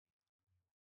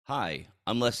Hi,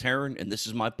 I'm Les Heron, and this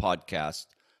is my podcast,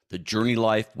 The Journey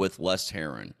Life with Les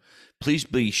Heron. Please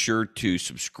be sure to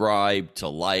subscribe, to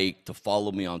like, to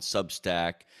follow me on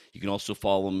Substack. You can also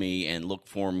follow me and look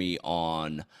for me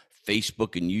on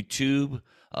Facebook and YouTube,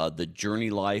 The Journey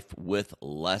Life with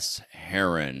Les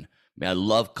Heron. Man, I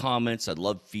love comments. I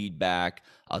love feedback.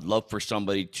 I'd love for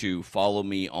somebody to follow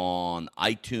me on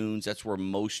iTunes. That's where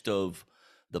most of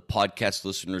the podcast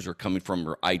listeners are coming from,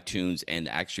 or iTunes, and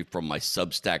actually from my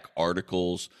Substack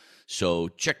articles. So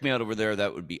check me out over there.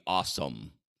 That would be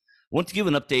awesome. I want to give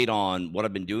an update on what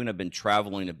I've been doing. I've been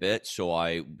traveling a bit. So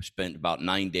I spent about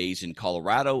 9 days in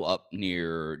Colorado, up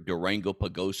near Durango,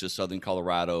 Pagosa, Southern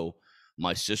Colorado.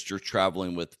 My sister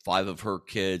traveling with 5 of her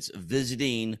kids,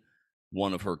 visiting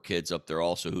one of her kids up there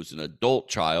also, who's an adult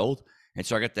child. And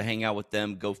so I got to hang out with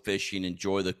them, go fishing,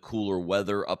 enjoy the cooler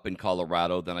weather up in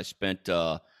Colorado. Then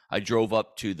I drove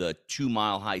up to the 2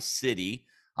 Mile High City.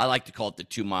 I like to call it the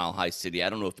 2 Mile High City. I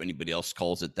don't know if anybody else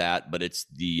calls it that, but it's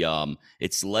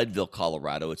it's Leadville,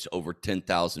 Colorado. It's over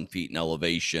 10,000 feet in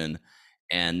elevation.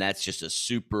 And that's just a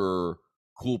super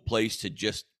cool place to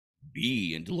just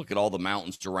be and to look at all the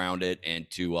mountains around it and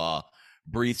to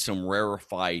breathe some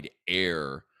rarefied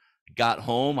air. Got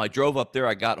home. I drove up there.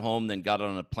 I got home, then got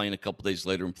on a plane a couple days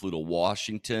later and flew to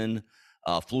Washington.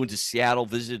 Flew into Seattle,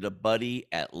 visited a buddy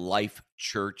at Life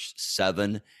Church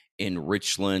 7 in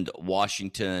Richland,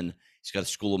 Washington. He's got a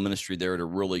school of ministry there at a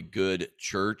really good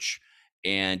church,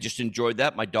 and just enjoyed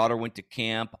that. My daughter went to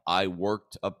camp. I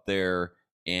worked up there,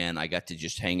 and I got to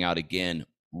just hang out again.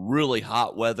 Really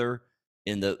hot weather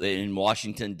in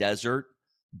Washington desert,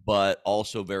 but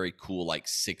also very cool, like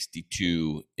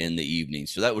 62 in the evening.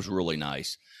 So that was really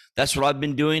nice. That's what I've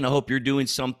been doing. I hope you're doing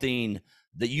something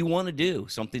that you want to do,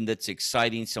 something that's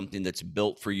exciting, something that's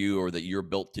built for you or that you're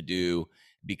built to do,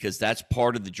 because that's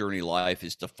part of the journey life,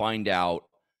 is to find out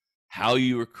how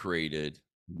you were created,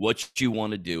 what you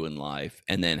want to do in life,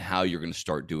 and then how you're going to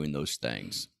start doing those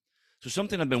things. So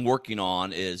something I've been working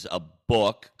on is a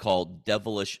book called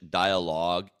Devilish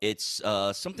Dialogue. It's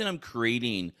something I'm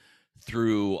creating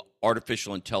through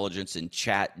artificial intelligence and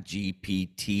Chat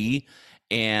GPT,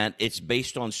 and it's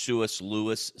based on C.S.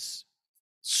 Lewis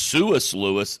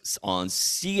on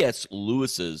C.S.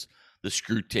 Lewis's The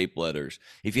Screwtape Letters.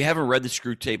 If you haven't read The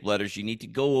Screwtape Letters, you need to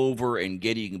go over and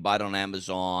get it. You can buy it on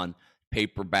Amazon,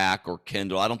 paperback or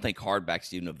Kindle. I don't think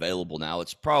hardback's even available now.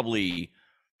 It's probably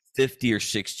 50 or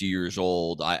 60 years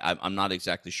old. I'm not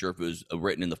exactly sure if it was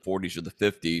written in the 40s or the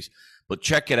 50s, but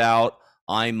check it out.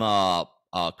 I'm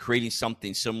creating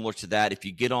something similar to that. If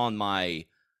you get on my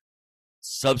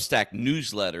Substack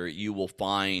newsletter, you will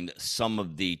find some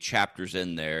of the chapters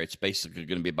in there. It's basically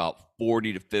going to be about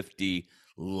 40 to 50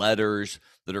 letters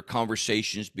that are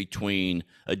conversations between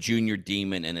a junior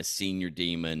demon and a senior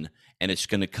demon, and it's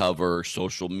going to cover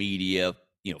social media,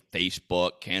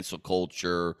 Facebook, cancel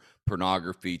culture,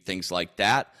 pornography, things like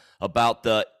that, about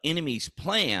the enemy's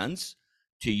plans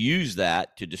to use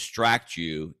that to distract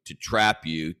you, to trap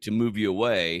you, to move you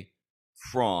away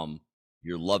from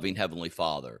your loving Heavenly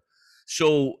Father.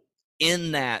 So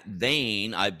in that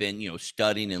vein, I've been,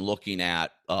 studying and looking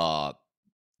at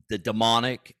the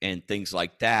demonic and things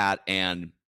like that.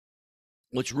 And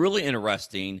what's really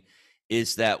interesting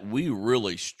is that we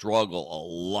really struggle a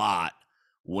lot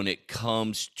when it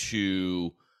comes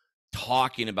to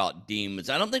talking about demons.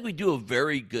 I don't think we do a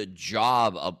very good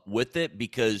job with it,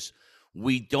 because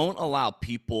we don't allow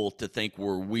people to think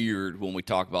we're weird when we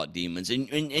talk about demons.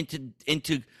 And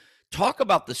to talk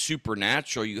about the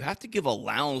supernatural, you have to give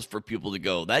allowance for people to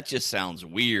go, that just sounds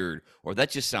weird, or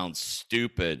that just sounds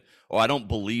stupid, or I don't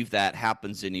believe that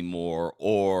happens anymore,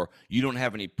 or you don't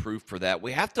have any proof for that.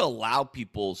 We have to allow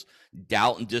people's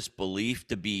doubt and disbelief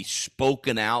to be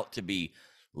spoken out, to be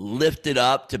lifted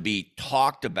up, to be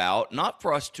talked about, not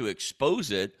for us to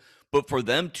expose it, but for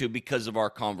them to, because of our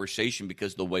conversation,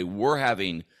 because the way we're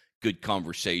having good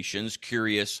conversations,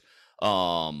 curious,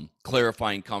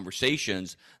 clarifying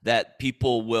conversations, that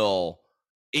people will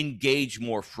engage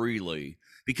more freely.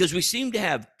 Because we seem to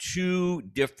have two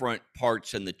different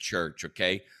parts in the church,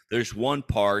 okay? There's one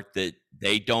part that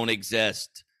they don't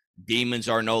exist. Demons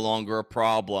are no longer a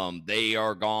problem. They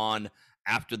are gone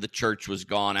after the church was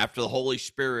gone, after the Holy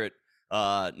Spirit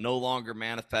no longer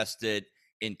manifested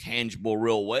in tangible,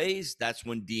 real ways. That's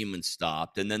when demons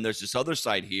stopped. And then there's this other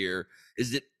side here,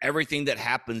 is that everything that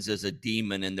happens is a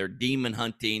demon, and they're demon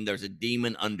hunting. There's a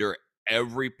demon under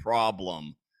every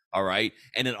problem. All right.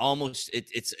 And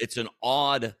it's an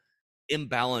odd,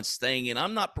 imbalanced thing. And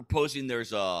I'm not proposing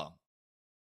there's a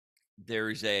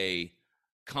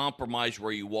compromise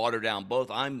where you water down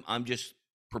both. I'm just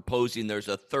proposing there's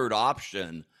a third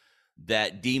option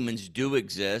that demons do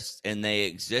exist, and they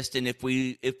exist. And if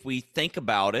we think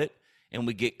about it and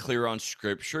we get clear on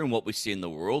scripture and what we see in the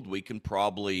world, we can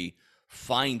probably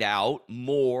find out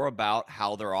more about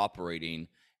how they're operating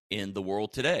in the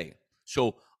world today.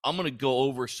 So I'm going to go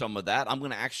over some of that. I'm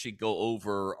going to actually go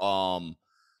over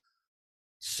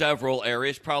several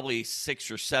areas, probably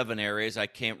 6 or 7 areas. I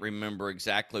can't remember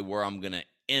exactly where I'm going to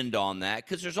end on that,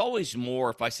 because there's always more.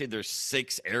 If I say there's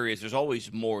 6 areas, there's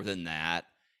always more than that.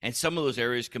 And some of those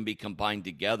areas can be combined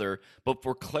together. But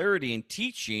for clarity in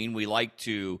teaching, we like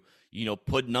to,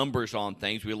 put numbers on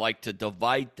things. We like to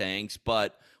divide things.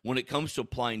 But when it comes to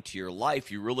applying to your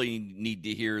life, you really need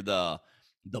to hear the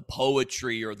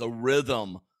poetry or the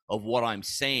rhythm of what I'm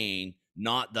saying,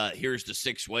 not the here's the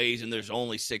 6 ways and there's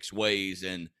only 6 ways.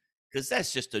 And because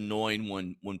that's just annoying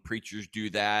when preachers do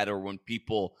that, or when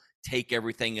people take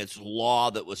everything as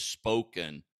law that was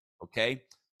spoken. Okay.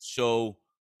 So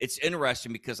it's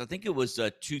interesting because I think it was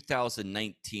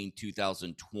 2019,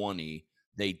 2020,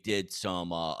 they did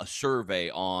a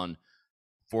survey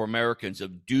for Americans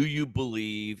of, do you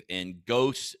believe in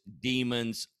ghosts,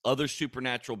 demons, other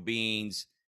supernatural beings,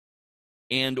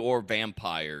 and or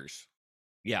vampires?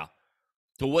 Yeah.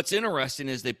 So what's interesting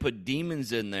is they put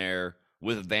demons in there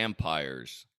with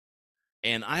vampires.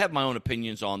 And I have my own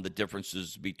opinions on the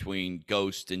differences between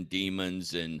ghosts and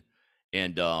demons and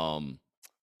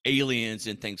aliens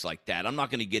and things like that. I'm not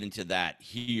going to get into that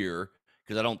here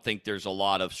because I don't think there's a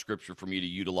lot of scripture for me to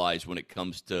utilize when it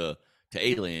comes to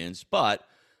aliens. But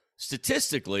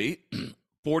statistically,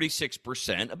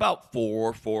 46%, about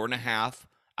 4.5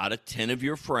 out of 10 of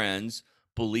your friends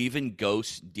believe in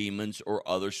ghosts, demons, or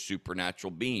other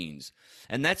supernatural beings.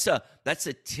 And that's a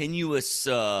tenuous,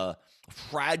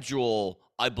 fragile,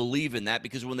 I believe in that,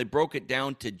 because when they broke it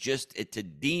down to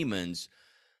demons,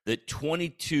 that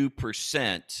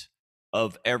 22%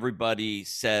 of everybody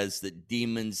says that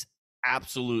demons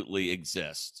absolutely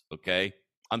exist. Okay.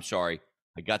 I'm sorry.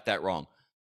 I got that wrong.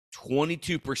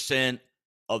 22%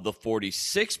 of the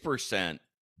 46%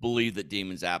 believe that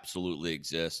demons absolutely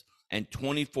exist. And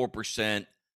 24%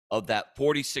 of that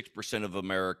 46% of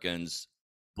Americans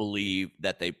believe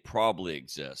that they probably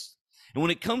exist. And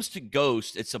when it comes to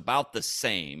ghosts, it's about the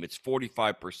same. It's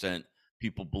 45%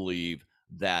 people believe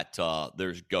that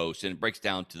there's ghosts, and it breaks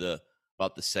down to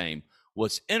about the same.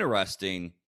 What's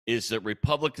interesting is that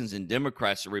Republicans and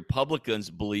Democrats, the Republicans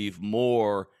believe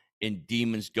more in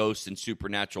demons, ghosts, and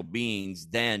supernatural beings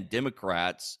than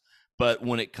Democrats. But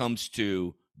when it comes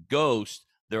to ghosts,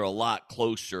 they're a lot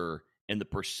closer in the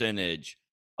percentage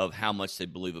of how much they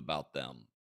believe about them.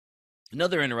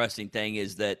 Another interesting thing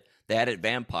is that they added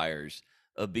vampires,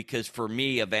 because for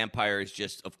me, a vampire is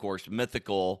just, of course,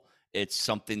 mythical. It's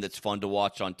something that's fun to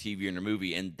watch on TV or in a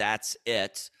movie, and that's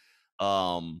it.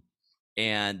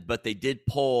 But they did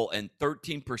poll, and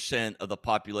 13% of the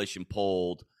population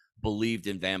polled believed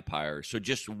in vampires. So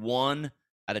just 1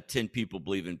 out of 10 people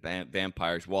believe in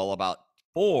vampires, while about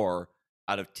 4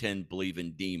 out of 10 believe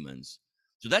in demons.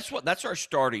 So that's our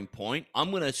starting point.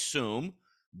 I'm going to assume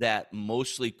that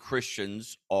mostly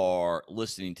Christians are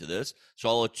listening to this. So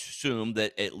I'll assume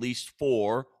that at least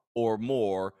 4 or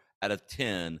more out of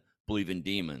 10 believe in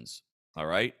demons. All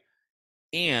right.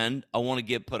 And I want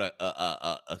to put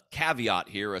a caveat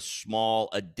here, a small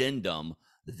addendum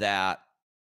that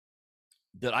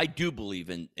I do believe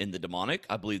in the demonic.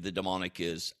 I believe the demonic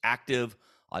is active.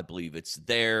 I believe it's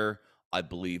there. I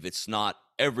believe it's not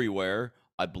everywhere.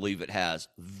 I believe it has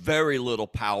very little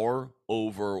power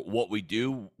over what we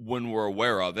do when we're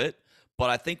aware of it.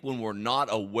 But I think when we're not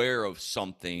aware of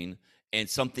something and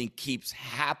something keeps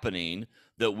happening,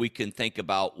 that we can think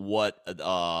about what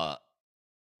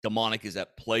demonic is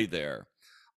at play there.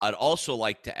 I'd also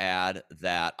like to add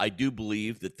that I do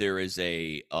believe that there is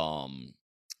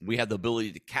we have the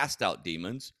ability to cast out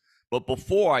demons. But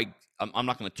before I'm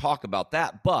not going to talk about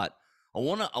that, but I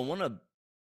want to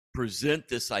present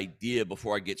this idea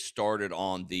before I get started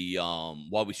on the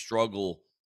why we struggle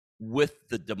with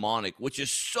the demonic, which is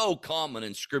so common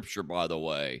in scripture, by the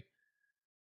way.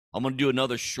 I'm going to do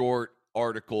another short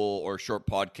article or short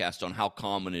podcast on how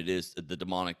common it is that the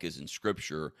demonic is in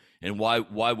scripture, and why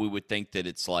we would think that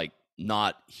it's like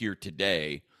not here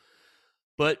today.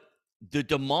 But the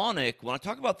demonic, when I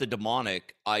talk about the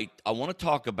demonic, I want to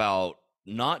talk about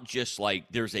not just like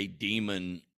there's a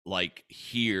demon like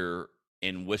here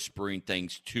and whispering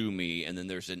things to me, and then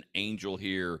there's an angel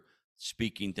here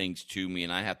speaking things to me,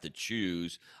 and I have to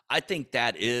choose. I think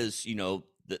that is,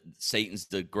 Satan's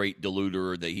the great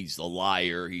deluder, that he's the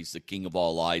liar, he's the king of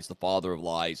all lies, the father of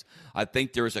lies. I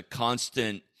think there is a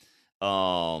constant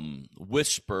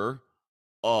whisper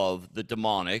of the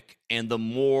demonic, and the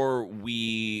more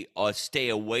we stay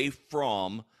away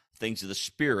from things of the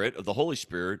Spirit, of the Holy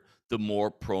Spirit, the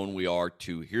more prone we are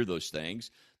to hear those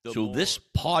things. So this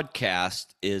podcast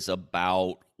is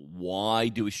about why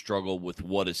do we struggle with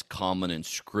what is common in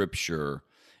Scripture.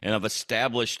 And I've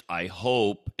established, I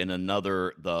hope, in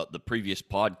the previous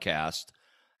podcast,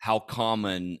 how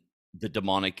common the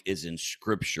demonic is in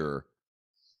Scripture.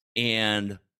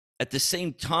 And at the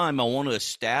same time, I want to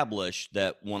establish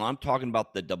that when I'm talking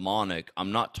about the demonic,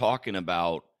 I'm not talking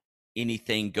about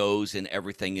anything goes and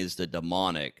everything is the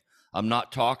demonic. I'm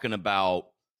not talking about,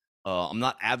 I'm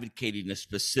not advocating a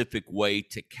specific way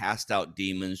to cast out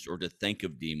demons or to think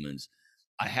of demons.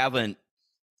 I haven't,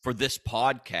 for this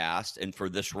podcast and for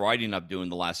this writing I've doing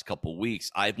the last couple of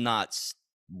weeks, I've not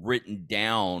written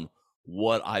down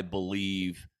what I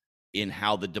believe in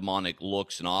how the demonic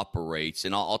looks and operates.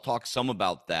 And I'll talk some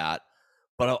about that.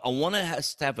 But I want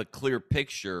us to have a clear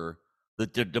picture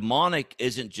that the demonic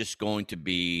isn't just going to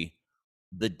be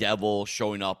the devil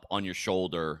showing up on your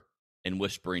shoulder and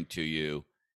whispering to you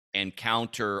and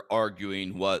counter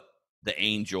arguing what the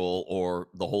angel or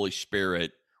the Holy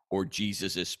Spirit or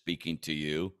Jesus is speaking to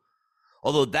you.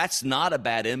 Although that's not a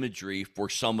bad imagery for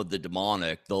some of the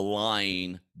demonic, the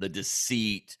lying, the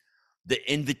deceit,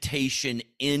 the invitation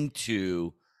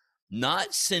into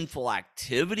not sinful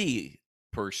activity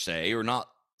per se, or not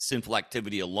sinful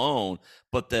activity alone,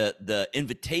 but the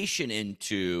invitation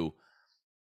into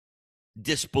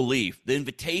disbelief, the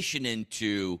invitation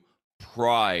into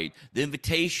pride, the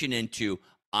invitation into,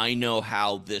 I know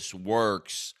how this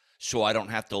works, so I don't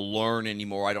have to learn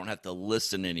anymore. I don't have to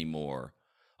listen anymore.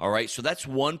 All right. So that's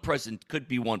could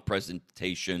be one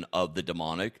presentation of the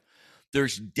demonic.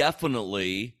 There's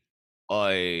definitely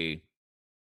an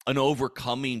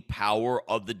overcoming power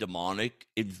of the demonic.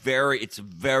 It's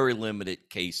very limited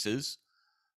cases.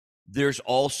 There's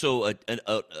also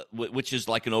which is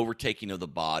like an overtaking of the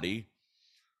body.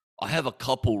 I have a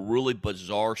couple really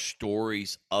bizarre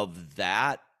stories of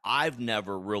that. I've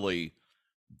never really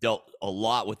dealt a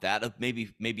lot with that, of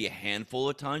maybe a handful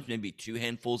of times, maybe two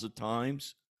handfuls of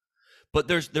times. But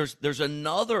there's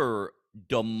another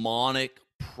demonic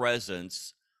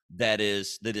presence that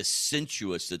is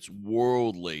sensuous, that's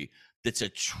worldly, that's a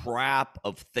trap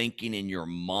of thinking in your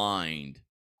mind,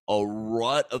 a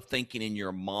rut of thinking in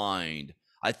your mind.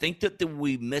 I think that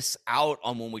we miss out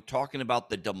on, when we're talking about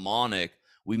the demonic,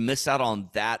 we miss out on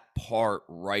that part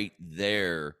right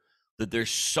there, that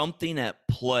there's something at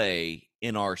play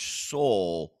in our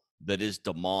soul that is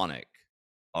demonic.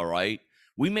 All right.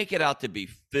 We make it out to be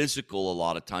physical a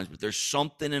lot of times, but there's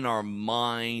something in our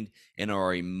mind and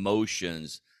our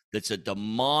emotions that's a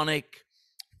demonic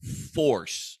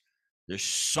force. There's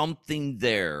something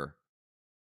there.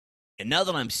 And now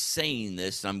that I'm saying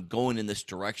this, I'm going in this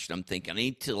direction, I'm thinking I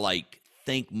need to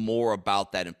think more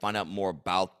about that and find out more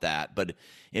about that. But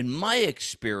in my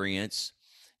experience,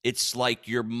 it's like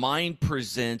your mind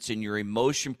presents and your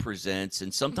emotion presents,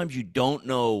 and sometimes you don't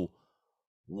know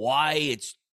why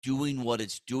it's doing what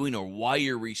it's doing or why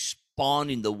you're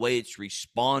responding the way it's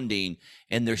responding.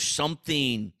 And there's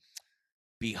something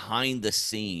behind the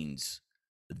scenes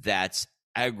that's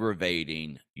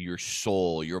aggravating your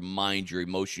soul, your mind, your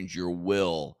emotions, your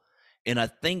will. And I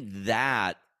think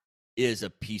that is a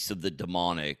piece of the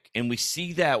demonic. And we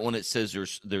see that when it says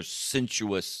there's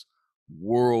sensuous,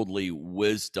 worldly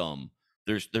wisdom.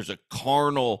 There's a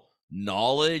carnal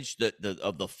knowledge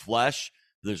of the flesh.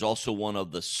 There's also one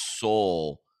of the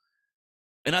soul.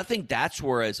 And I think that's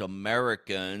where, as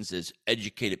Americans, as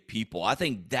educated people, I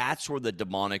think that's where the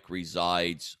demonic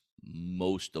resides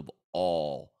most of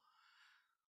all.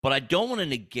 But I don't want to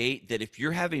negate that if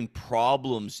you're having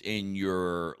problems in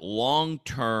your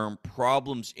long-term,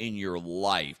 problems in your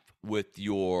life with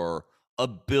your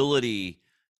ability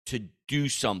to do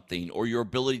something or your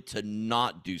ability to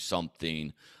not do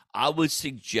something, I would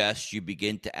suggest you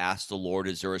begin to ask the Lord,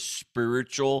 is there a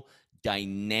spiritual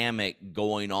dynamic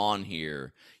going on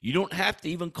here? You don't have to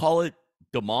even call it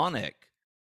demonic,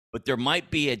 but there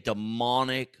might be a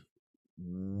demonic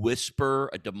whisper,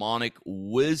 a demonic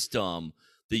wisdom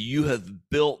that you have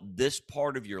built this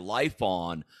part of your life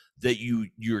on, that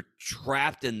you're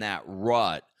trapped in that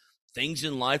rut. Things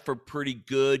in life are pretty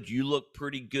good, you look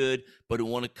pretty good, but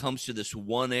when it comes to this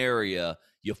one area,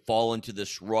 you fall into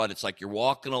this rut. It's like you're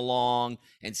walking along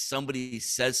and somebody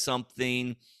says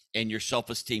something and your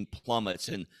self-esteem plummets,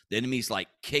 and the enemy's like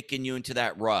kicking you into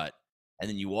that rut. And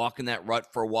then you walk in that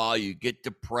rut for a while, you get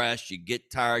depressed, you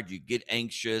get tired, you get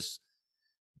anxious.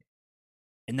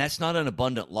 And that's not an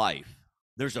abundant life.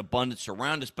 There's abundance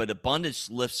around us, but abundance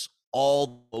lifts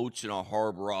all boats in our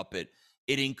harbor up.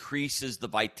 it increases the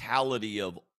vitality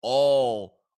of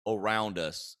all around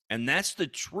us. And that's the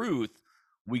truth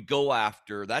we go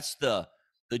after. That's the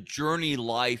journey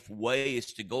life way,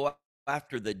 is to go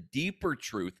after the deeper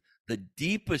truth, the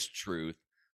deepest truth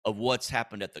of what's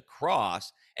happened at the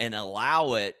cross, and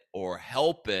allow it or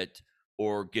help it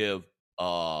or give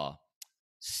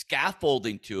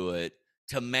scaffolding to it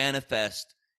to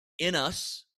manifest in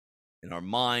us, in our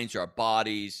minds, our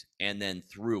bodies, and then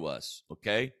through us.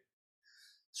 Okay.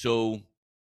 So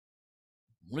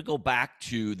I'm going to go back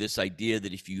to this idea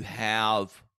that if you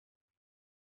have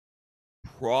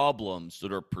problems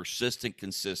that are persistent,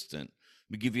 consistent,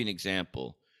 let me give you an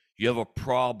example. You have a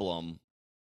problem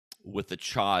with a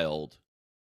child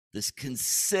that's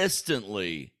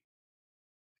consistently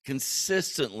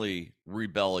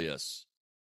rebellious,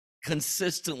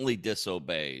 consistently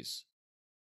disobeys,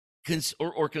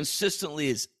 or consistently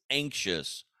is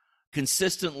anxious,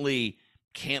 consistently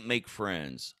can't make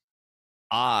friends.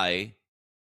 I,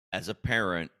 as a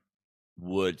parent,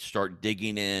 would start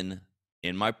digging in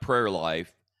my prayer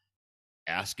life,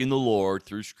 asking the Lord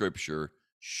through scripture,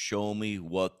 show me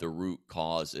what the root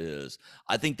cause is.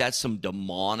 I think that's some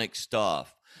demonic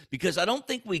stuff, because I don't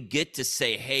think we get to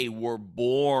say, hey, we're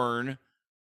born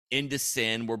into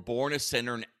sin, we're born a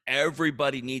sinner, and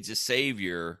everybody needs a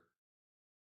savior.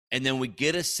 And then we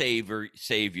get a savior,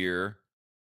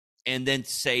 and then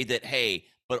say that, hey,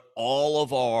 but all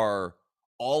of our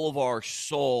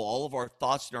soul, all of our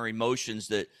thoughts and our emotions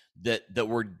that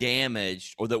were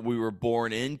damaged, or that we were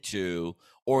born into,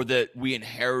 or that we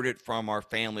inherited from our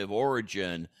family of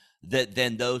origin, that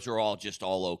then those are all just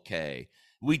all okay.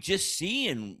 We just see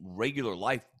in regular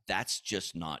life that's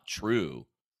just not true.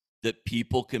 That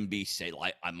people can be, say,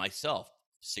 like I myself,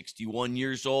 61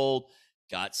 years old,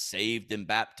 got saved and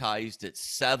baptized at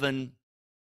 7.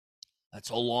 That's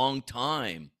a long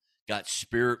time. Got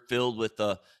spirit filled with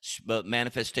the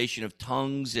manifestation of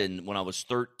tongues. And when I was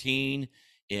 13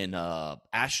 in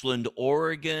Ashland,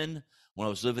 Oregon, when I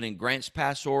was living in Grants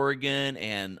Pass, Oregon,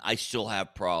 and I still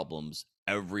have problems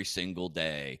every single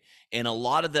day. And a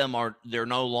lot of them they're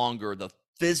no longer the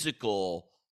physical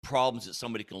problems that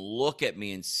somebody can look at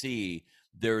me and see.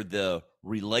 They're the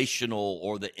relational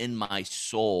or the in my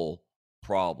soul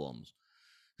problems.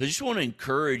 I just want to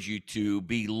encourage you to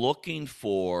be looking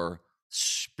for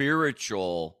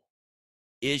spiritual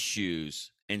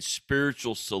issues and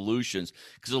spiritual solutions,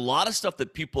 because a lot of stuff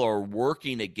that people are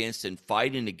working against and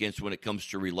fighting against when it comes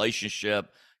to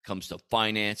relationship, comes to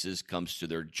finances, comes to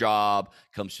their job,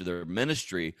 comes to their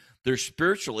ministry, there's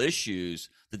spiritual issues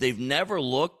that they've never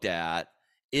looked at.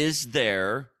 Is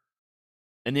there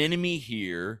an enemy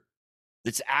here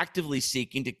that's actively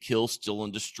seeking to kill, steal,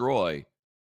 and destroy?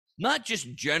 Not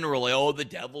just generally, oh, the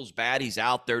devil's bad, he's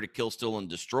out there to kill, steal, and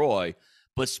destroy,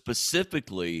 but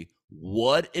specifically,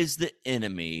 what is the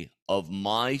enemy of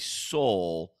my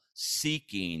soul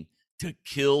seeking to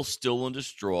kill, steal, and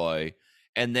destroy?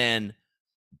 And then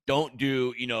don't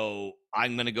do,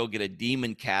 I'm going to go get a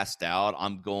demon cast out.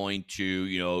 I'm going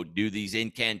to, do these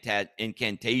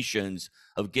incantations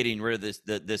of getting rid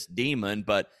of this demon.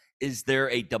 But is there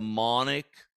a demonic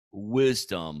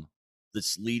wisdom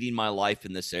that's leading my life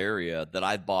in this area that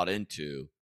I've bought into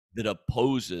that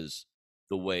opposes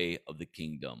the way of the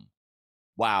kingdom?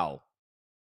 Wow.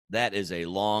 That is a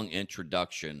long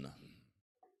introduction.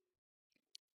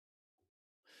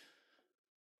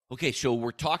 Okay, so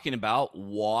we're talking about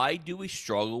why do we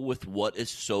struggle with what is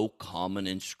so common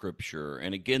in Scripture.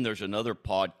 And again, there's another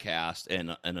podcast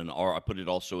and I put it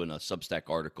also in a Substack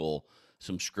article,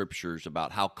 some scriptures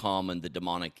about how common the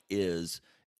demonic is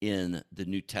in the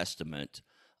New Testament.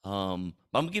 I'm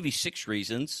going to give you 6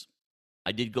 reasons.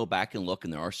 I did go back and look,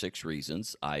 and there are 6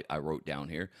 reasons I wrote down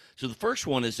here. So the first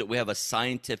one is that we have a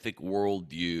scientific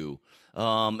worldview.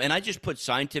 And I just put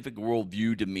scientific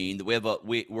worldview to mean that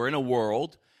we're in a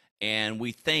world, and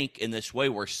we think in this way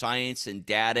where science and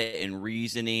data and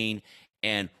reasoning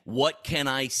and what can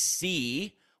I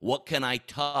see, what can I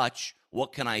touch,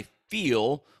 what can I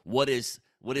feel, what is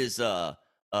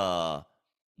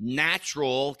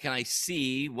natural, can I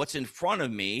see, what's in front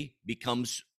of me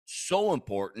becomes so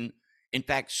important. In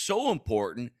fact, so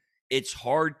important, it's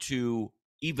hard to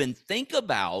even think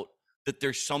about that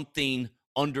there's something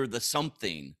under the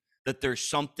something, that there's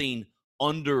something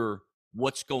under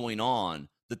what's going on,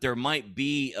 that there might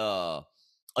be a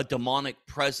demonic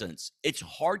presence. It's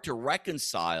hard to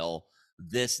reconcile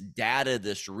this data,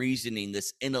 this reasoning,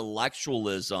 this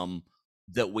intellectualism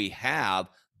that we have,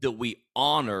 that we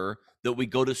honor, that we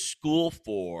go to school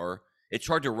for. It's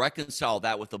hard to reconcile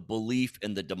that with a belief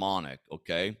in the demonic,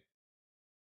 okay?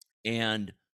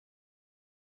 And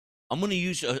I'm going to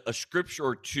use a scripture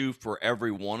or two for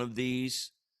every one of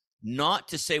these. Not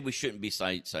to say we shouldn't be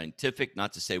scientific,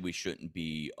 not to say we shouldn't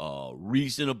be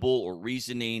reasonable or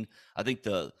reasoning. I think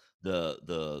the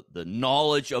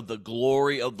knowledge of the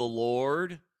glory of the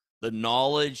Lord, the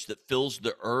knowledge that fills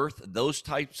the earth, those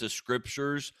types of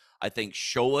scriptures, I think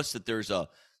show us that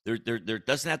there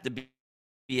doesn't have to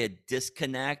be a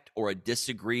disconnect or a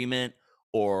disagreement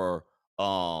or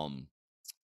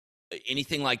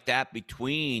anything like that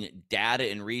between data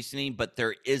and reasoning, but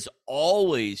there is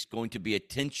always going to be a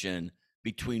tension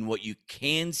between what you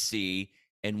can see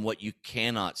and what you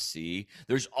cannot see.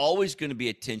 There's always going to be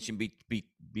a tension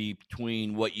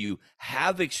between what you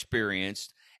have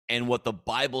experienced and what the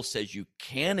Bible says you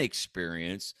can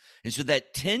experience. And so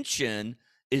that tension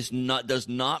does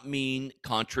not mean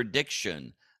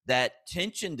contradiction. That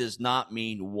tension does not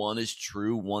mean one is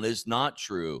true, one is not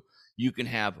true. You can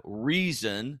have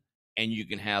reason and you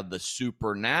can have the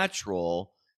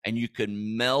supernatural, and you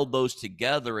can meld those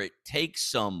together. It takes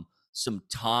some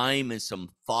time and some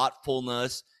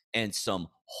thoughtfulness and some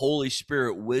Holy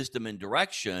Spirit wisdom and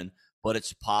direction, but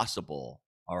it's possible.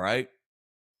 All right.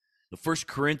 The 1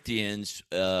 Corinthians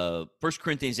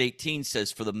 18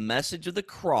 says, "For the message of the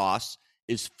cross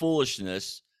is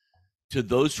foolishness to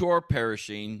those who are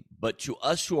perishing, but to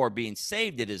us who are being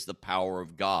saved, it is the power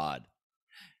of God."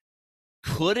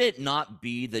 Could it not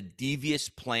be the devious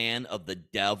plan of the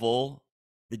devil,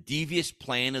 the devious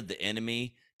plan of the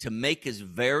enemy to make his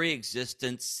very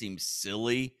existence seem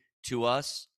silly to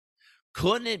us?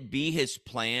 Couldn't it be his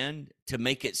plan to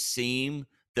make it seem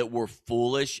that we're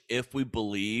foolish if we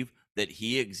believe that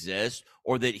he exists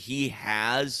or that he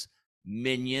has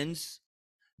minions?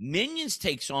 Minions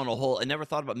takes on a whole, I never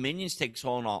thought about Minions takes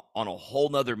on a whole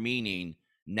nother meaning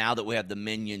now that we have the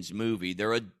Minions movie.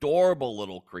 They're adorable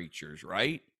little creatures,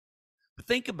 right? But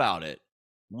think about it.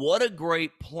 What a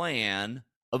great plan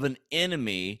of an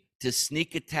enemy to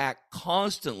sneak attack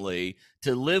constantly,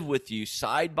 to live with you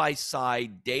side by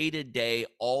side, day to day,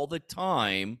 all the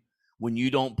time, when you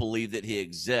don't believe that he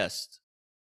exists,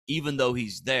 even though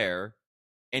he's there.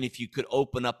 And if you could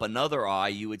open up another eye,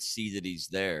 you would see that he's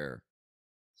there.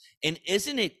 And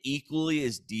isn't it equally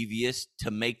as devious to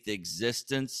make the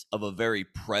existence of a very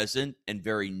present and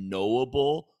very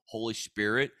knowable Holy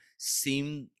Spirit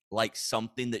seem like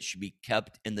something that should be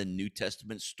kept in the New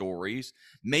Testament stories,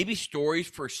 maybe stories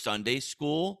for Sunday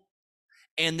school,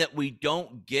 and that we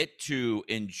don't get to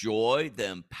enjoy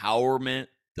the empowerment,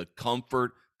 the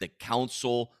comfort, the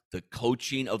counsel, the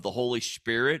coaching of the Holy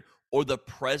Spirit, or the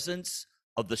presence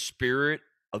of the Spirit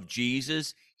of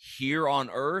Jesus here on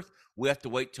earth? We have to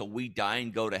wait till we die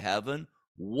and go to heaven.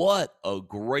 What a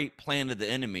great plan of the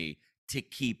enemy to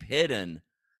keep hidden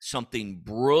something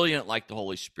brilliant like the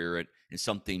Holy Spirit and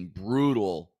something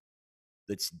brutal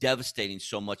that's devastating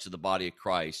so much of the body of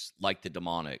Christ, like the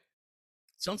demonic.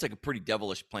 Sounds like a pretty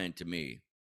devilish plan to me.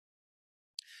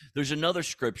 There's another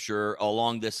scripture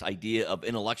along this idea of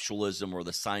intellectualism or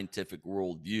the scientific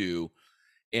worldview.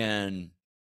 And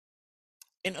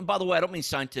by the way, I don't mean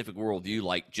scientific worldview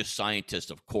like just scientists,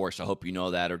 of course. I hope you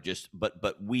know that, or just,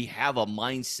 but we have a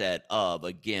mindset of,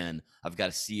 again, I've got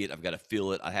to see it, I've got to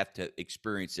feel it, I have to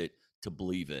experience it to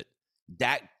believe it.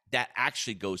 That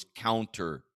actually goes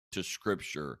counter to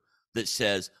scripture that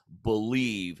says,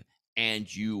 believe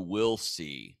and you will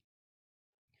see.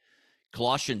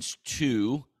 Colossians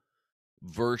 2,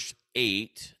 verse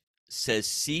 8 says,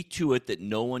 "See to it that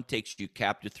no one takes you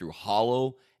captive through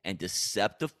hollow and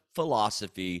deceptive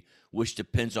philosophy, which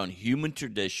depends on human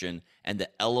tradition and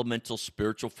the elemental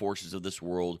spiritual forces of this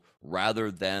world rather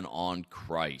than on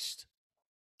Christ."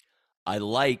 I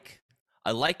like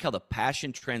how the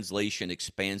Passion Translation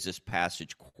expands this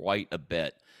passage quite a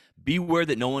bit. "Beware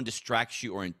that no one distracts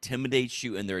you or intimidates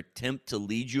you in their attempt to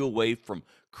lead you away from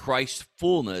Christ's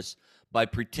fullness by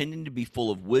pretending to be full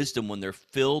of wisdom when they're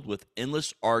filled with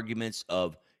endless arguments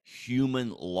of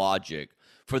human logic.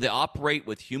 For they operate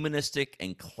with humanistic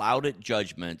and clouded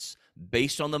judgments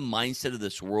based on the mindset of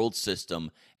this world system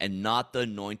and not the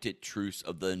anointed truths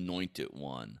of the anointed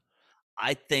one."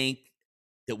 I think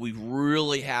that we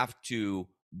really have to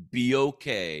be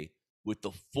okay with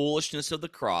the foolishness of the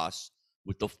cross,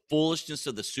 with the foolishness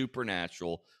of the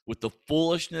supernatural, with the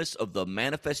foolishness of the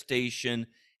manifestation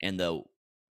and the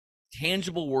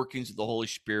tangible workings of the Holy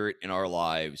Spirit in our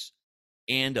lives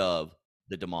and of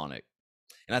the demonic.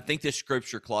 And I think this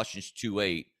scripture, Colossians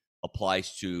 2:8,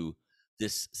 applies to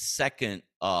this second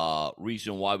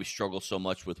reason why we struggle so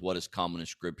much with what is common in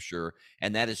scripture,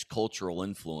 and that is cultural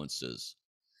influences.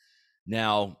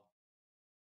 Now,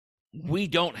 we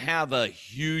don't have a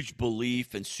huge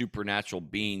belief in supernatural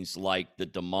beings like the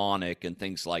demonic and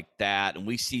things like that. And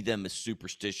we see them as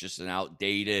superstitious and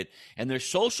outdated. And there's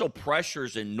social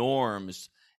pressures and norms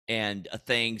and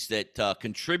things that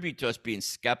contribute to us being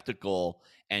skeptical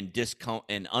and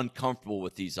and uncomfortable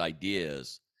with these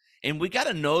ideas. And we got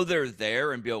to know they're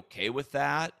there and be okay with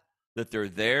that they're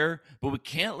there, but we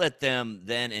can't let them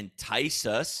then entice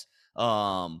us.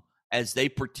 As they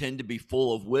pretend to be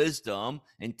full of wisdom,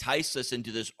 entice us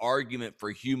into this argument for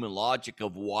human logic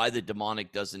of why the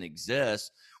demonic doesn't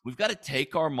exist. We've got to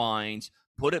take our minds,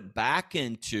 put it back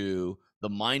into the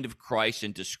mind of Christ,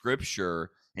 into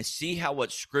Scripture, and see how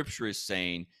what Scripture is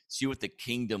saying, see what the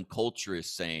kingdom culture is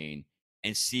saying,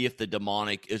 and see if the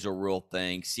demonic is a real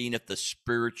thing, seeing if the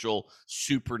spiritual,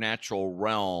 supernatural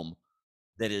realm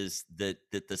that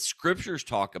the Scriptures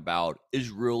talk about is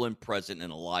real and present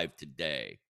and alive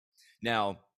today.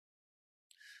 Now,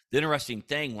 the interesting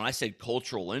thing, when I said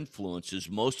cultural influences,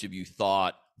 most of you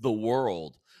thought the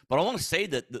world. But I want to say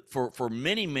that for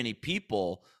many, many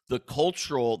people, the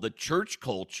church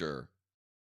culture,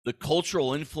 the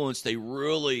cultural influence they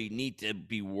really need to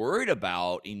be worried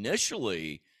about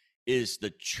initially is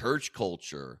the church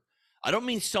culture. I don't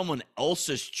mean someone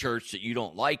else's church that you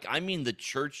don't like. I mean the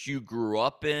church you grew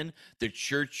up in, the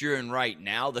church you're in right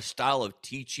now, the style of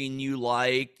teaching you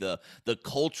like, the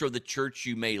culture of the church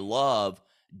you may love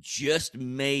just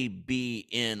may be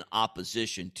in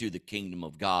opposition to the kingdom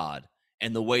of God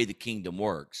and the way the kingdom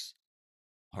works.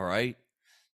 All right?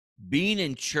 Being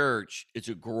in church is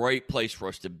a great place for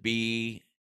us to be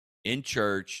in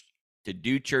church, to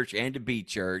do church and to be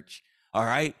church. All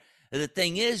right? And the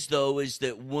thing is, though, is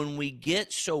that when we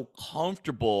get so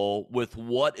comfortable with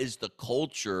what is the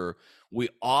culture, we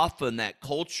often, that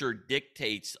culture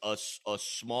dictates a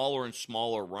smaller and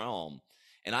smaller realm.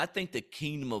 And I think the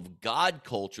kingdom of God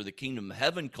culture, the kingdom of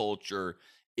heaven culture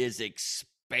is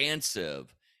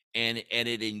expansive, and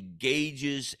it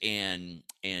engages and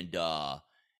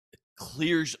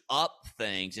clears up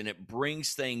things, and it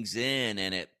brings things in,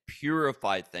 and it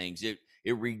purifies things.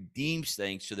 It redeems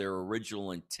things to their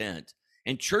original intent.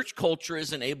 And church culture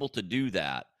isn't able to do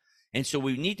that. And so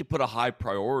we need to put a high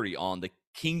priority on the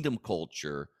kingdom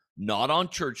culture, not on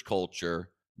church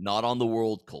culture, not on the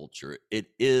world culture.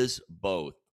 It is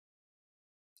both.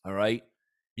 All right?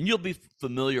 And you'll be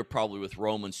familiar probably with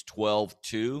Romans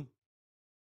 12:2.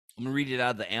 I'm going to read it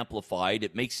out of the Amplified.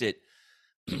 It makes it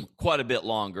quite a bit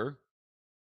longer,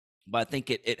 but I think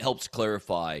it helps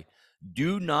clarify.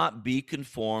 Do not be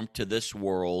conformed to this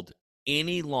world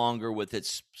any longer with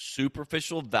its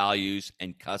superficial values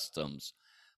and customs,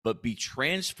 but be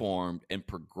transformed and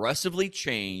progressively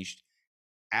changed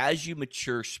as you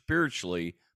mature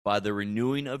spiritually by the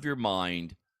renewing of your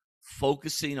mind,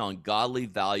 focusing on godly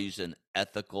values and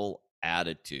ethical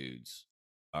attitudes.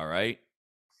 All right?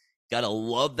 Got to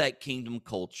love that kingdom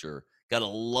culture. Got to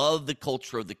love the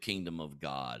culture of the kingdom of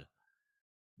God.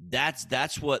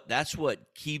 That's what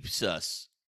keeps us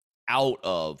out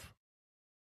of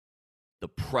the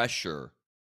pressure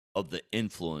of the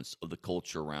influence of the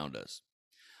culture around us.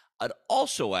 I'd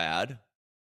also add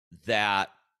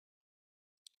that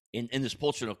in this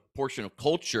portion of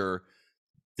culture,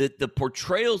 that the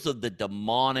portrayals of the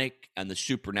demonic and the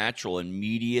supernatural in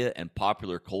media and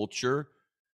popular culture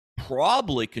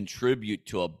probably contribute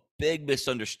to a big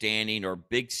misunderstanding or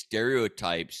big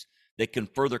stereotypes that can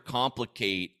further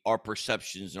complicate our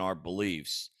perceptions and our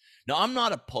beliefs. Now, I'm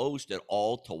not opposed at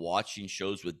all to watching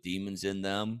shows with demons in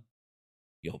them,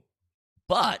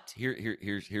 but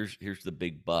here's the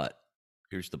big but.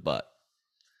 Here's the but.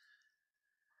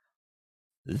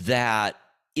 That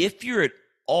if you're at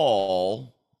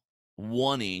all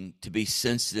wanting to be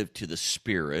sensitive to the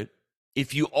Spirit,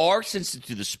 if you are sensitive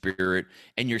to the Spirit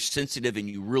and you're sensitive and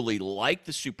you really like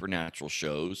the supernatural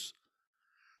shows,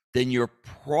 then you're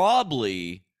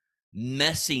probably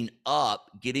messing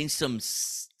up, getting some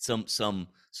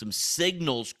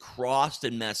signals crossed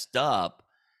and messed up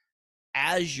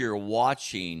as you're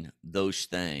watching those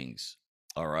things.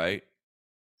 All right.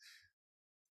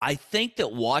 I think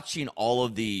that watching all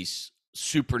of these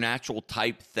supernatural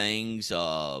type things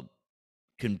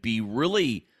can be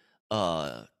really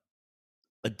a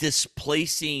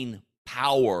displacing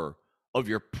power of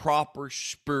your proper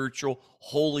spiritual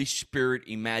Holy Spirit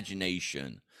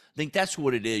imagination. I think that's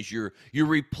what it is. You're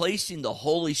replacing the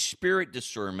Holy Spirit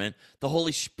discernment, the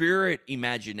Holy Spirit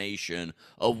imagination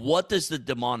of what does the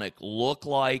demonic look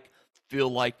like, feel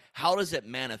like, how does it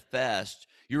manifest.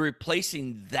 You're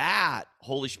replacing that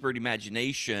Holy Spirit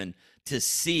imagination to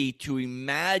see, to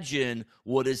imagine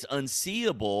what is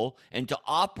unseeable, and to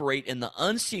operate in the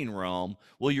unseen realm,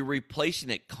 well, you're replacing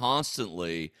it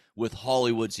constantly with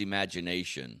Hollywood's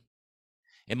imagination.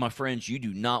 And my friends, you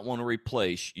do not want to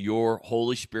replace your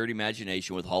Holy Spirit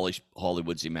imagination with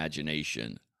Hollywood's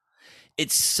imagination.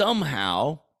 It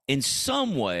somehow, in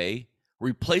some way,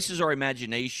 replaces our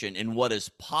imagination in what is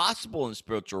possible in the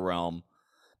spiritual realm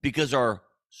because our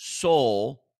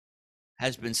soul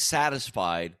has been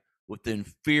satisfied with the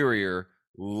inferior,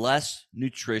 less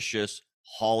nutritious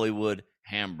Hollywood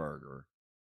hamburger.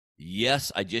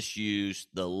 Yes, I just used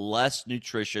the less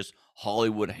nutritious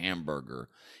Hollywood hamburger.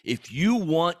 If you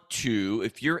want to,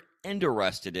 if you're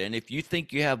interested in, if you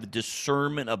think you have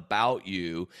discernment about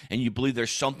you and you believe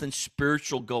there's something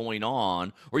spiritual going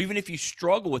on, or even if you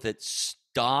struggle with it,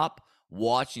 stop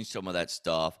watching some of that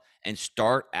stuff and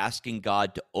start asking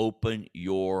God to open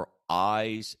your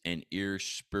eyes and ears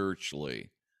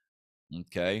spiritually.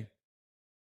 Okay?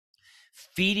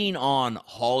 Feeding on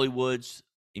Hollywood's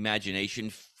imagination,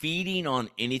 feeding on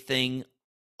anything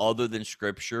other than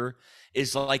scripture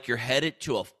is like you're headed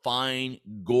to a fine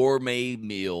gourmet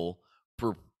meal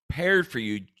prepared for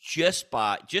you just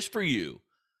for you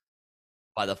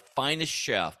by the finest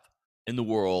chef in the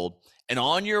world. And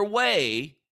on your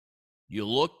way, you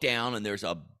look down and there's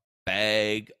a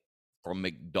bag from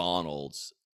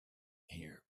McDonald's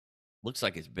here. Looks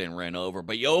like it's been ran over,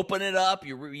 but you open it up,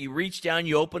 you reach down,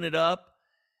 you open it up,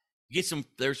 you get some,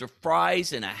 there's a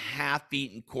fries and a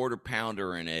half-eaten quarter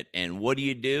pounder in it. And what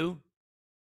do?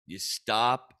 You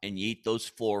stop and you eat those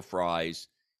floor fries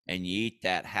and you eat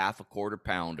that half a quarter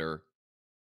pounder,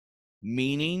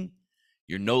 meaning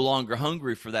you're no longer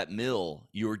hungry for that meal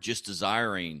you were just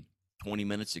desiring 20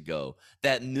 minutes ago,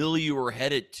 that meal you were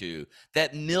headed to,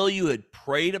 that meal you had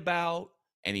prayed about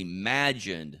and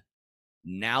imagined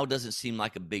now doesn't seem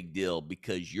like a big deal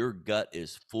because your gut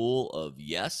is full of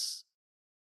yes.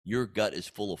 Your gut is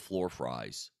full of floor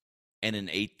fries and an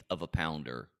eighth of a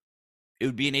pounder. It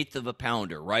would be an eighth of a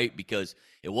pounder, right? Because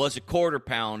it was a quarter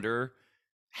pounder.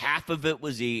 Half of it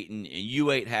was eaten, and you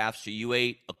ate half, so you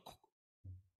ate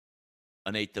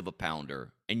an eighth of a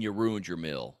pounder, and you ruined your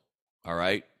meal, all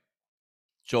right?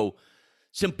 So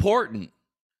it's important.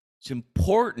 It's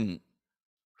important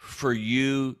for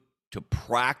you to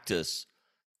practice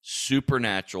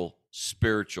supernatural,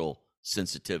 spiritual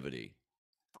sensitivity.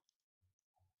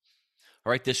 All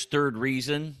right, this third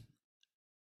reason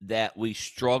that we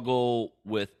struggle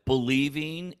with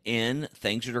believing in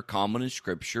things that are common in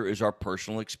Scripture is our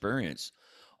personal experience.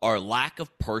 Our lack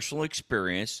of personal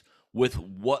experience with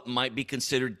what might be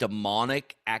considered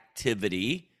demonic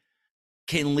activity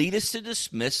can lead us to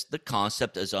dismiss the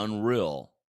concept as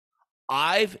unreal.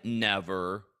 I've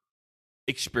never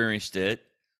experienced it,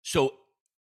 so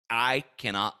I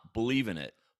cannot believe in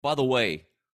it. By the way,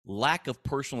 lack of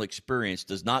personal experience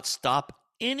does not stop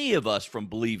any of us from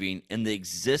believing in the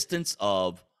existence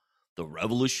of the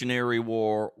Revolutionary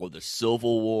War or the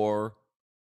Civil War.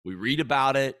 We read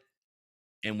about it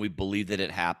and we believe that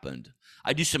it happened.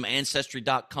 I do some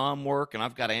Ancestry.com work, and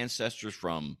I've got ancestors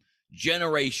from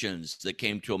generations that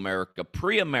came to America,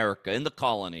 pre-America, in the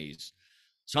colonies.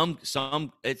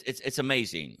 It's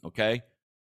amazing, okay?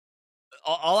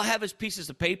 All I have is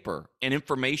pieces of paper and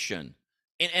information.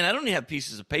 And I don't even have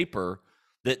pieces of paper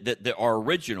that are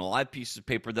original. I have pieces of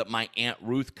paper that my Aunt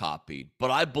Ruth copied.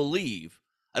 But I believe,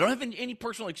 I don't have any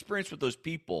personal experience with those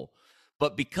people.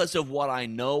 But because of what I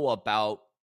know about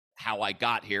how I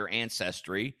got here,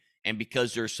 ancestry, and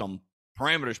because there's some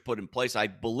parameters put in place, I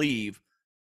believe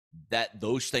that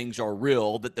those things are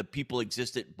real, that the people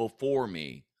existed before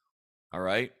me. All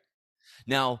right?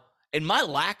 Now, and my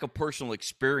lack of personal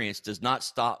experience does not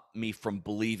stop me from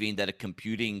believing that a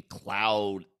computing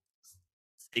cloud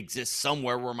exists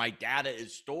somewhere where my data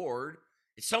is stored.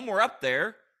 It's somewhere up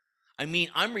there. I mean,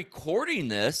 I'm recording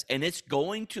this and it's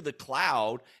going to the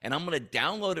cloud, and I'm going to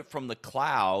download it from the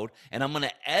cloud, and I'm going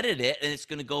to edit it, and it's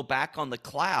going to go back on the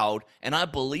cloud. And I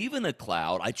believe in the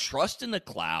cloud. I trust in the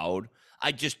cloud.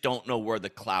 I just don't know where the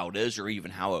cloud is or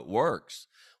even how it works.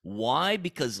 Why?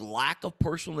 Because lack of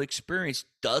personal experience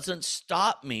doesn't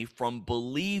stop me from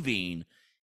believing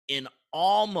in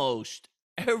almost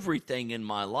everything in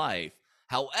my life.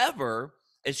 However,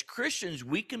 as Christians,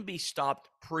 we can be stopped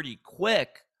pretty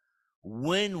quick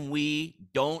when we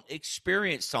don't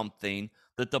experience something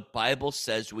that the Bible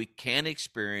says we can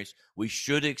experience, we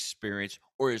should experience,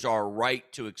 or is our right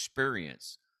to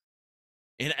experience.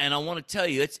 And I want to tell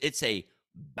you, it's a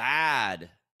bad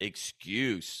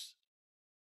excuse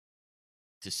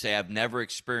to say I've never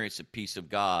experienced the peace of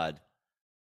God,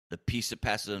 the peace that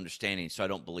passes understanding, so I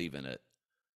don't believe in it.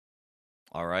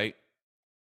 All right?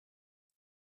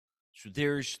 So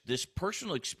there's this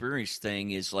personal experience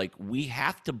thing is like we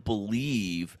have to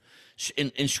believe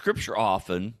in scripture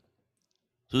often.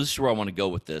 So this is where I want to go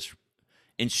with this.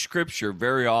 In scripture,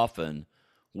 very often,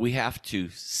 we have to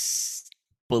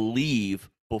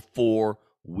believe before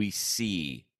we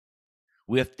see.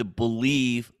 We have to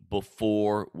believe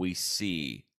before we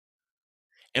see.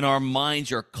 And our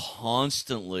minds are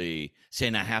constantly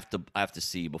saying, I have to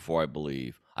see before I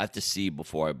believe. I have to see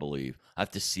before I believe. I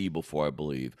have to see before I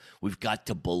believe. We've got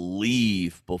to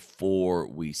believe before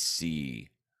we see.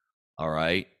 All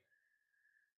right.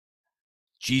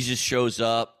 Jesus shows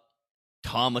up.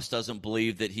 Thomas doesn't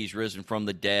believe that he's risen from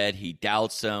the dead. He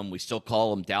doubts him. We still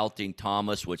call him Doubting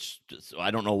Thomas, which I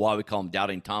don't know why we call him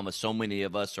Doubting Thomas. So many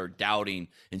of us are doubting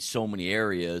in so many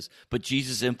areas. But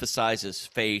Jesus emphasizes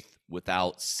faith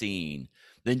without seeing.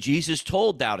 Then Jesus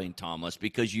told Doubting Thomas,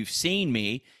 because you've seen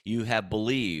me, you have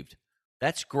believed.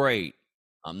 That's great.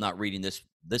 I'm not reading this.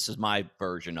 This is my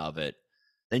version of it.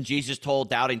 Then Jesus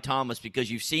told Doubting Thomas, because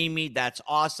you've seen me, that's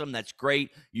awesome. That's great.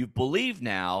 You've believed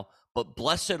now. But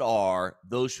blessed are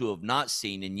those who have not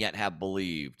seen and yet have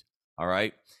believed. All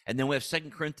right. And then we have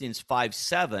 2 Corinthians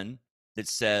 5:7 that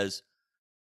says,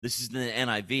 this is in the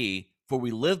NIV, for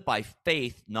we live by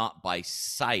faith, not by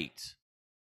sight.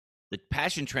 The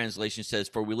Passion Translation says,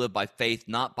 for we live by faith,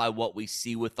 not by what we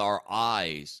see with our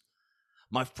eyes.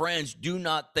 My friends, do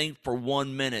not think for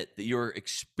 1 minute that your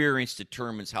experience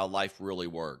determines how life really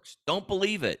works. Don't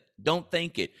believe it. Don't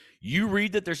think it. You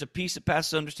read that there's a peace that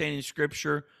passes understanding in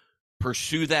Scripture.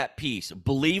 Pursue that peace.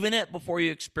 Believe in it before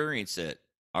you experience it.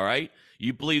 All right?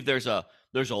 You believe there's a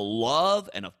love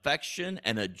and affection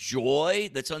and a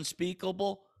joy that's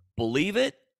unspeakable. Believe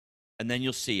it, and then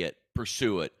you'll see it.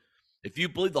 Pursue it. If you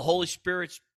believe the Holy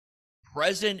Spirit's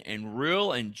present and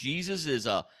real, and Jesus is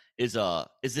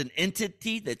an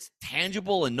entity that's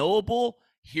tangible and knowable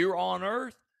here on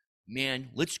earth, man,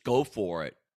 let's go for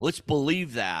it. Let's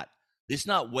believe that. Let's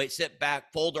not sit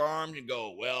back, fold our arms, and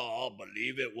go, well, I'll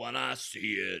believe it when I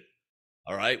see it.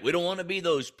 All right? We don't want to be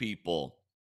those people.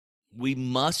 We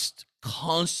must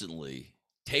constantly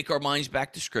take our minds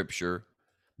back to Scripture,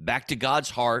 back to God's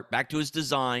heart, back to his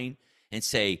design, and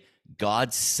say,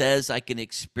 God says I can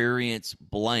experience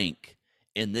blank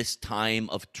in this time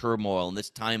of turmoil, in this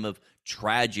time of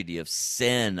tragedy, of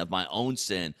sin, of my own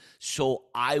sin. So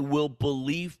I will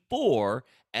believe for,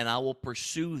 and I will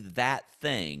pursue that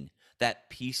thing, that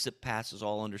peace that passes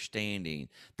all understanding,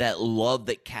 that love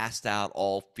that casts out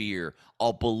all fear.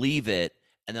 I'll believe it,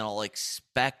 and then I'll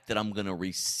expect that I'm going to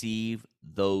receive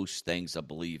those things I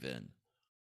believe in.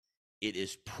 It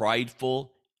is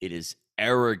prideful. It is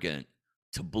arrogant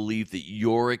to believe that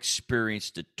your experience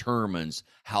determines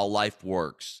how life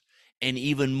works. And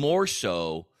even more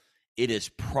so, it is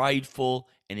prideful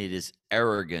and it is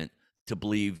arrogant to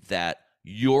believe that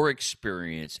your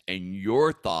experience and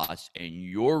your thoughts and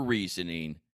your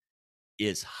reasoning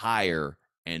is higher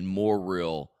and more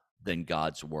real than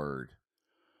God's word.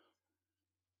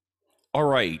 All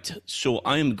right, so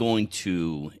I'm going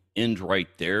to end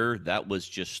right there. That was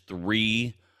just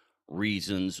 3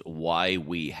 reasons why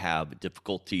we have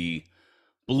difficulty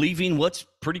believing what's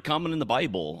pretty common in the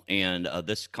Bible. And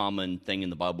this common thing in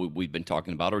the Bible we've been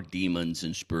talking about are demons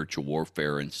and spiritual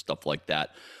warfare and stuff like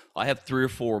that. I have 3 or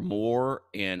 4 more,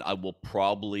 and I will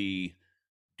probably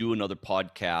do another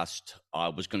podcast. I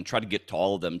was going to try to get to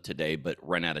all of them today, but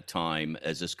ran out of time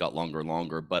as this got longer and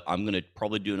longer. But I'm going to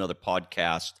probably do another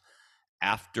podcast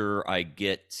after I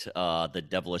get the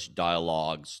Devilish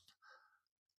Dialogues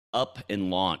up and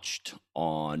launched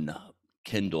on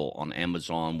Kindle, on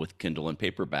Amazon with Kindle and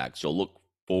paperback. So look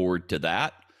forward to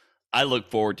that. I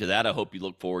look forward to that. I hope you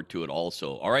look forward to it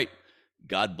also. All right.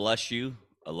 God bless you.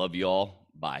 I love you all.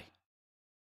 Bye.